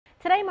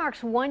Today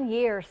marks 1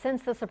 year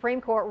since the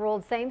Supreme Court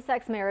ruled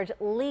same-sex marriage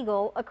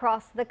legal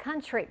across the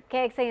country.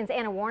 KXAN's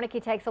Anna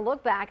Warnicki takes a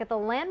look back at the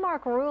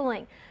landmark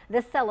ruling,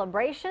 the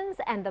celebrations,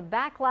 and the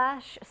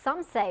backlash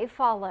some say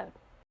followed.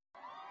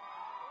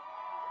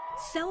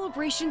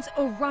 Celebrations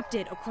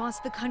erupted across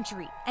the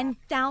country, and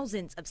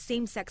thousands of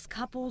same-sex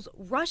couples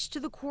rushed to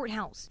the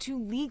courthouse to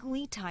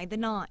legally tie the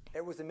knot.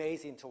 It was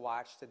amazing to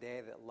watch the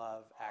day that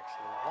love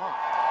actually won.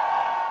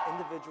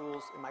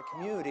 Individuals in my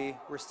community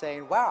were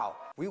saying, wow,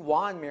 we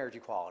won marriage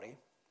equality.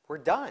 We're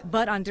done.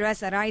 But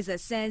Andres Araiza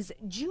says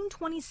June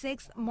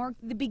 26th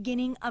marked the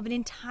beginning of an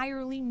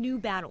entirely new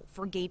battle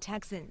for gay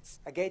Texans.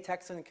 A gay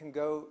Texan can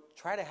go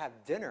try to have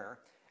dinner,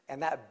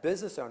 and that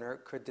business owner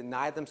could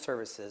deny them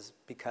services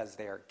because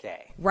they are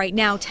gay. Right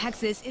now,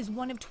 Texas is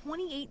one of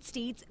 28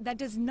 states that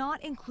does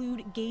not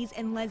include gays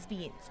and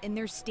lesbians in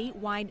their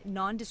statewide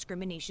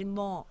non-discrimination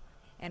law.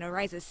 And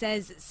Araiza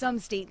says some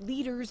state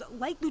leaders,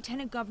 like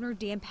Lieutenant Governor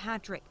Dan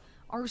Patrick,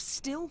 are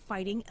still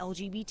fighting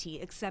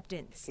LGBT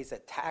acceptance. He's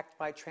attacked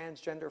my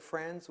transgender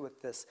friends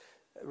with this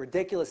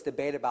ridiculous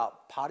debate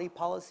about potty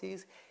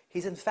policies.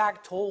 He's in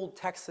fact told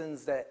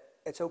Texans that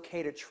it's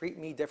okay to treat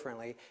me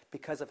differently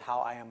because of how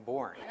I am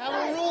born. Have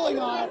a ruling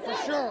on it for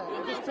sure.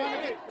 I'm just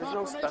trying to get There's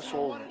no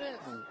special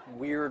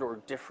weird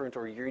or different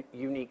or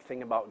unique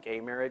thing about gay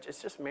marriage.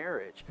 It's just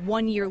marriage.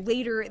 1 year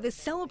later, the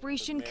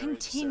celebration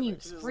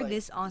continues for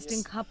this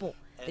Austin couple.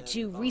 The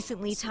two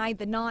recently tied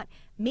the knot,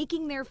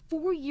 making their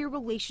 4-year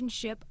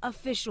relationship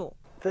official.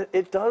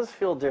 It does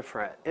feel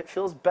different. It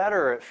feels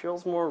better. It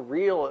feels more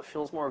real. It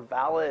feels more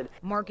valid.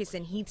 Marcus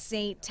and Heath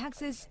say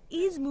Texas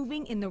is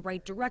moving in the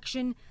right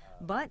direction,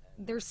 but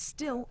there's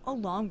still a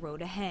long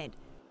road ahead.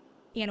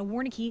 Anna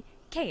Warnicki,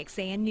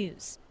 KXAN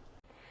News.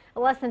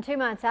 Less than 2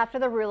 months after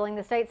the ruling,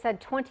 the state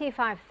said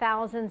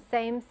 25,000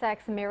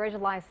 same-sex marriage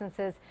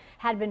licenses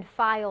had been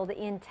filed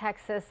in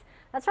Texas.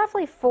 That's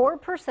roughly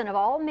 4% of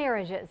all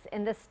marriages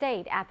in the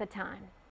state at the time.